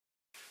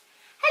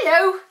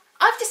Hello!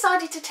 I've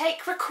decided to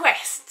take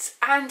requests,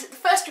 and the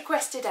first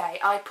request today,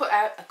 I put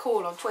out a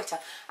call on Twitter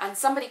and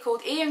somebody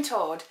called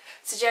Todd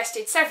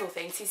suggested several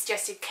things. He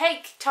suggested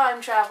cake, time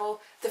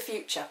travel, the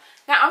future.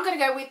 Now I'm going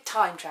to go with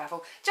time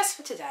travel just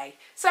for today.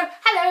 So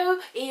hello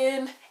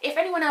Ian, if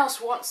anyone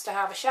else wants to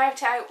have a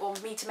shout out or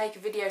me to make a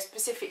video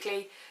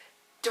specifically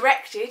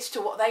directed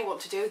to what they want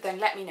to do, then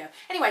let me know.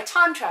 Anyway,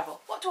 time travel.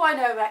 What do I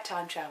know about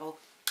time travel?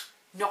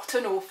 Not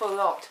an awful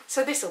lot,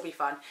 so this will be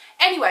fun.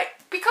 Anyway,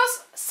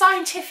 because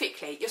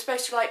scientifically you're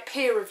supposed to like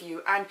peer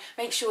review and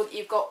make sure that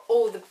you've got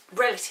all the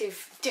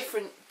relative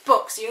different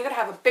books, so you're going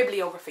to have a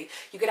bibliography,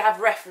 you're going to have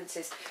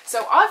references.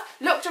 So I've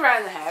looked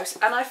around the house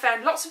and I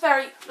found lots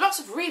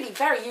of really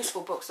very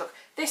useful books. Look,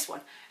 this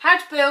one, How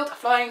to Build a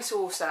Flying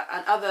Saucer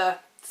and Other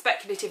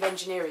Speculative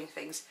Engineering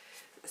Things.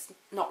 That's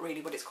not really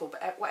what it's called,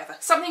 but whatever.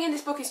 Something in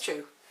this book is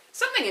true.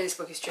 Something in this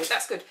book is true,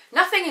 that's good.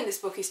 Nothing in this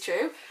book is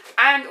true.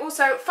 And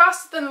also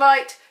Faster Than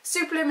Light,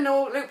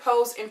 Subliminal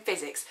Loopholes in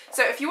Physics.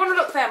 So if you want to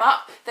look them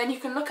up, then you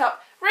can look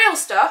up real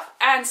stuff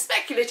and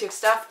speculative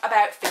stuff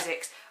about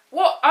physics.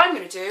 What I'm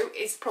going to do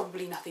is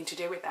probably nothing to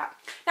do with that.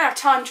 Now,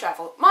 time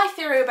travel. My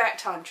theory about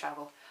time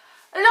travel.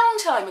 A long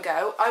time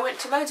ago, I went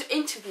to loads of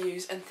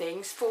interviews and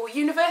things for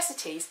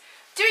universities.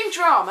 Doing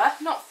drama,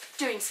 not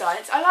doing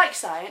science. I like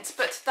science,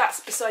 but that's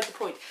beside the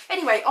point.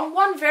 Anyway, on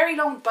one very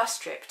long bus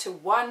trip to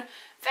one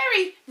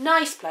very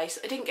nice place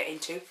I didn't get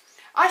into,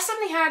 I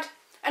suddenly had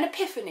an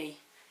epiphany.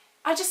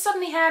 I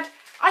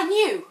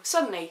knew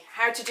suddenly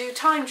how to do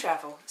time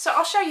travel. So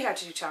I'll show you how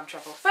to do time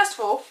travel. First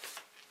of all,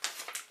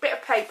 a bit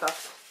of paper.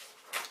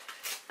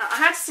 Now, I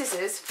had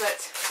scissors,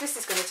 but this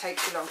is going to take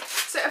too long.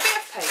 So a bit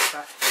of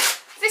paper.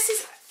 This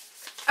is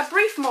a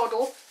brief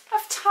model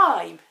of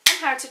time and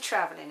how to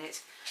travel in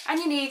it. And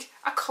you need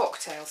a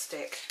cocktail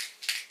stick.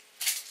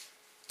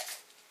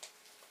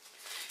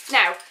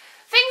 Now,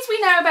 things we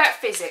know about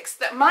physics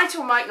that might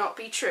or might not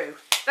be true.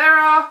 There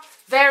are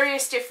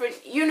various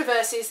different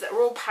universes that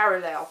are all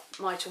parallel,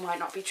 might or might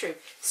not be true.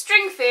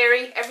 String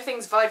theory,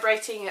 everything's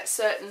vibrating at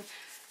certain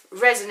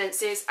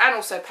resonances, and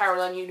also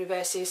parallel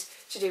universes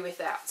to do with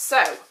that.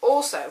 So,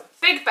 also,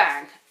 Big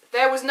Bang.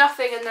 There was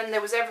nothing and then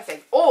there was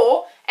everything.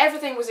 Or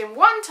everything was in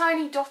one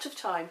tiny dot of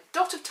time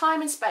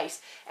and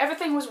space.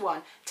 Everything was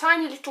one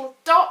tiny little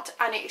dot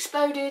and it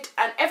exploded,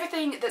 and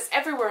everything that's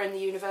everywhere in the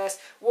universe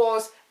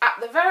was at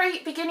the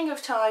very beginning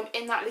of time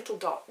in that little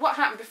dot. What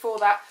happened before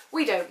that,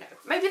 we don't know.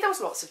 Maybe there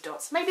was lots of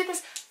dots. Maybe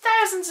there's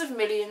thousands of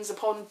millions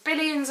upon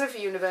billions of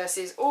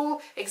universes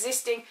all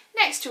existing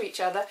next to each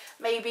other.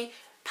 Maybe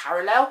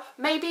parallel,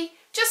 maybe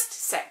just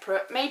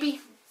separate, maybe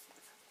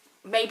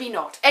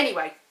not.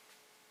 Anyway.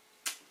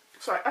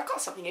 Sorry, I've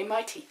got something in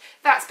my teeth.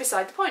 That's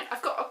beside the point.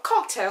 I've got a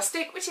cocktail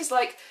stick, which is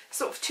like a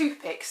sort of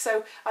toothpick,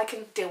 so I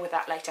can deal with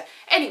that later.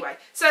 Anyway,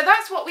 so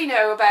that's what we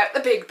know about the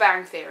Big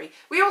Bang Theory.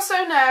 We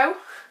also know,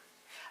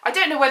 I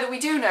don't know whether we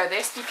do know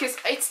this, because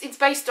it's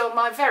based on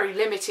my very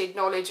limited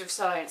knowledge of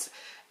science.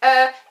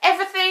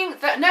 Everything,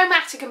 that no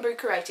matter can be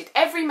created.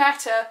 Every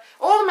matter,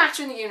 all the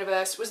matter in the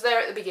universe was there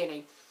at the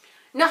beginning.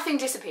 Nothing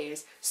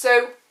disappears.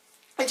 So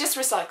it just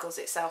recycles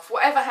itself.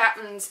 Whatever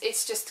happens,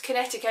 it's just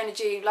kinetic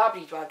energy, blah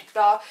blah blah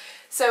blah.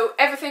 So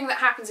everything that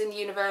happens in the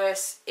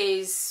universe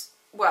is,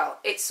 well,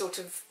 it sort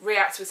of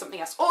reacts with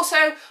something else.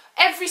 Also,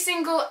 every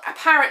single,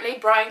 apparently,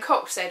 Brian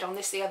Cox said on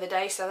this the other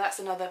day, so that's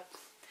another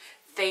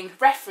thing,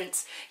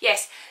 reference.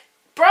 Yes,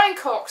 Brian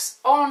Cox,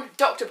 on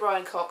Dr.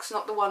 Brian Cox,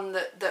 not the one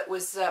that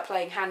was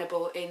playing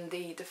Hannibal in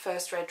the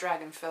first Red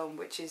Dragon film,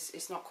 which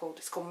it's not called,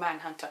 it's called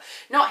Manhunter.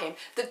 Not him.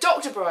 The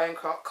Dr. Brian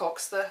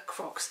Cox, the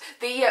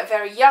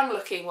very young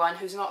looking one,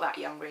 who's not that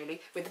young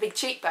really, with the big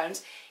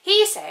cheekbones,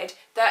 he said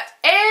that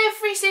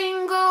every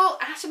single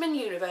atom in the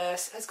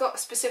universe has got a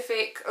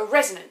specific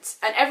resonance,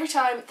 and every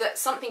time that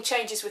something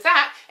changes with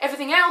that,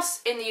 everything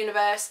else in the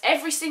universe,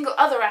 every single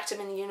other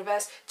atom in the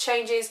universe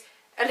changes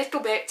a little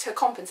bit to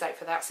compensate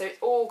for that, so it's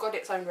all got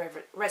its own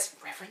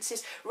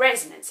resonances.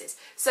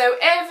 So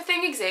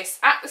everything exists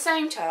at the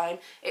same time,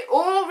 it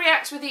all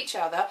reacts with each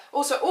other.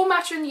 Also, all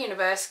matter in the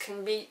universe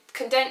can be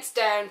condensed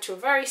down to a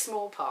very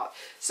small part.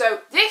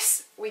 So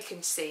this, we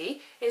can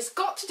see, is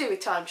got to do with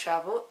time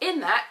travel in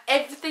that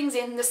everything's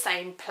in the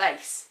same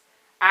place.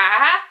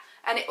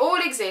 And it all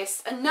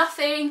exists and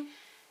nothing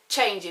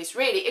changes,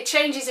 really. It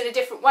changes in a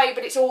different way,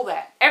 but it's all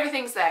there.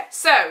 Everything's there.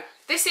 So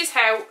this is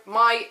how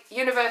my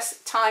universe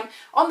time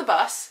on the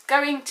bus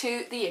going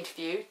to the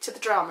interview, to the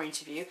drama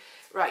interview.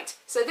 Right,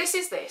 so this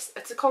is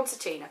it's a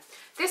concertina.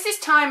 This is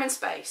time and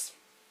space.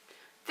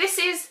 This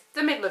is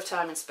the middle of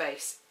time and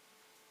space.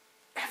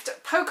 I have to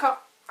poke a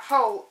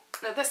hole.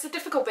 Now that's the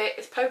difficult bit,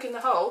 is poking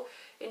the hole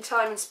in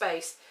time and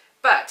space.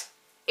 But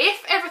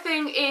if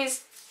everything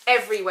is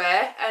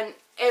everywhere and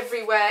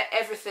everywhere,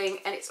 everything,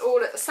 and it's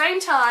all at the same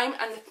time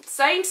and the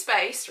same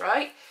space,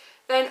 right,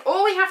 then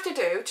all we have to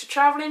do to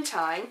travel in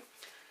time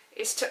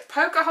is to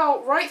poke a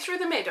hole right through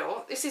the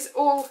middle. This is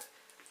all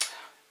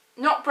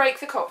not break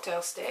the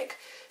cocktail stick.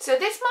 So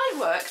this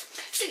might work.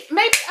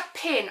 Maybe a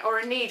pin or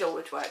a needle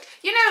would work.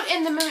 You know,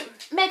 in the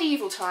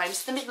medieval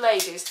times, the Middle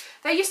Ages,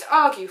 they used to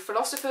argue,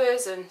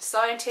 philosophers and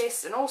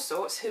scientists and all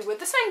sorts, who were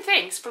the same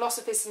things,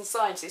 philosophers and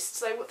scientists,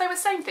 so they were the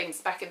same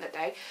things back in the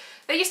day.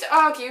 They used to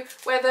argue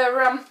whether,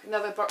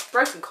 another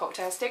broken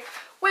cocktail stick,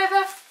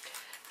 whether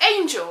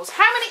angels,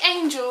 how many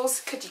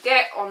angels could you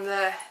get on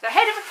the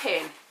head of a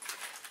pin?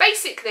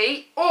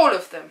 Basically, all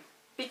of them,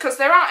 because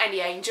there aren't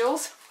any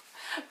angels.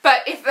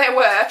 But if there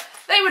were,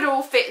 they would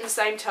all fit in the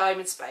same time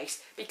and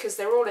space because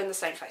they're all in the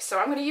same place. So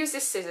I'm going to use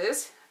this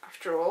scissors,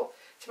 after all,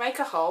 to make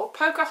a hole,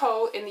 poke a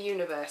hole in the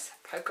universe,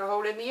 poke a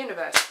hole in the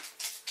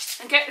universe,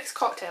 and get this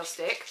cocktail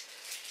stick,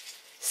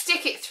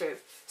 stick it through.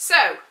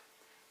 So,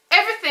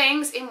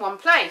 everything's in one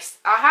place.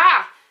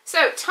 Aha!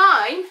 So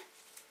time,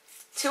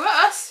 to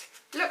us,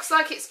 looks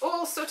like it's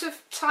all sort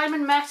of time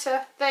and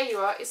matter. There you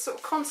are. It's sort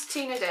of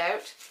concertinaed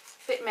out,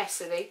 a bit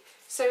messily.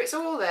 So it's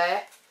all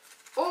there.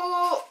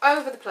 All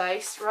over the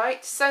place,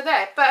 right? So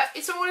there, but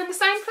it's all in the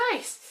same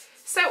place.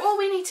 So all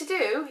we need to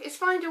do is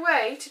find a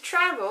way to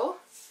travel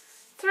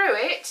through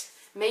it,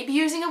 maybe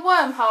using a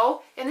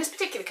wormhole. In this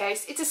particular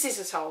case, it's a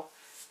scissors hole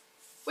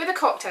with a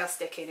cocktail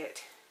stick in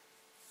it.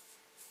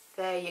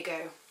 There you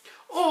go.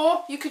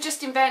 Or you could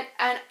just invent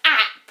an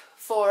app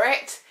for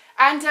it,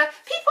 and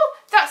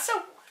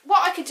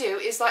what I could do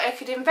is, like, I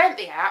could invent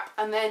the app,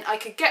 and then I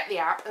could get the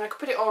app and I could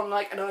put it on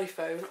like an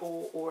iPhone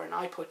or an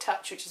iPod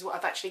Touch, which is what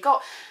I've actually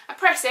got. I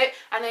press it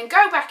and then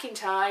go back in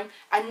time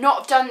and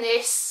not have done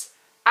this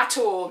at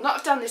all, not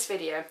have done this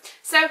video.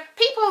 So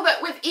people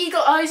that with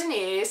eagle eyes and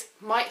ears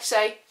might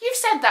say, you've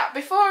said that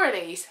before,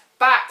 Elise.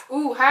 But,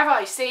 ooh, have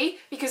I? See?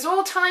 Because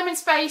all time and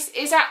space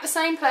is at the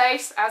same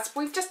place, as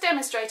we've just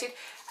demonstrated,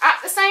 at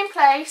the same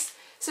place.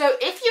 So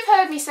if you've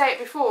heard me say it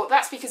before,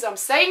 that's because I'm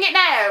saying it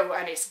now,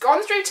 and it's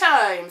gone through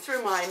time,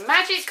 through my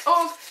magic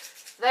of,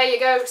 there you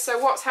go. So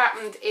what's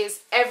happened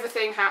is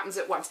everything happens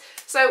at once.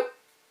 So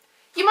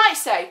you might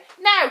say,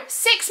 now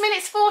 6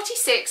 minutes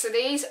 46 of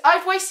these,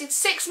 I've wasted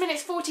 6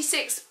 minutes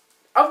 46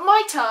 of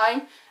my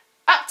time,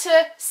 up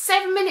to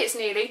 7 minutes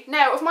nearly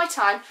now of my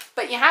time,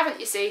 but you haven't,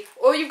 you see.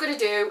 All you've got to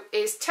do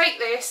is take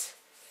this,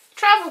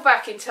 travel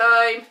back in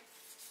time,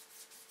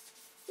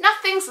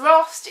 nothing's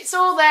lost, it's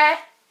all there,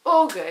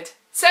 all good.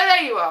 So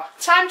there you are,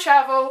 time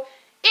travel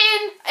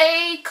in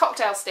a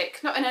cocktail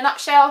stick, not in a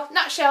nutshell.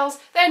 Nutshells,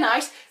 they're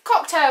nice.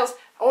 Cocktails,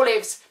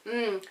 olives,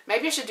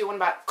 maybe I should do one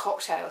about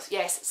cocktails,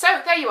 yes.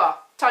 So there you are,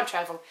 time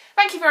travel.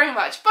 Thank you very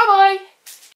much, bye bye.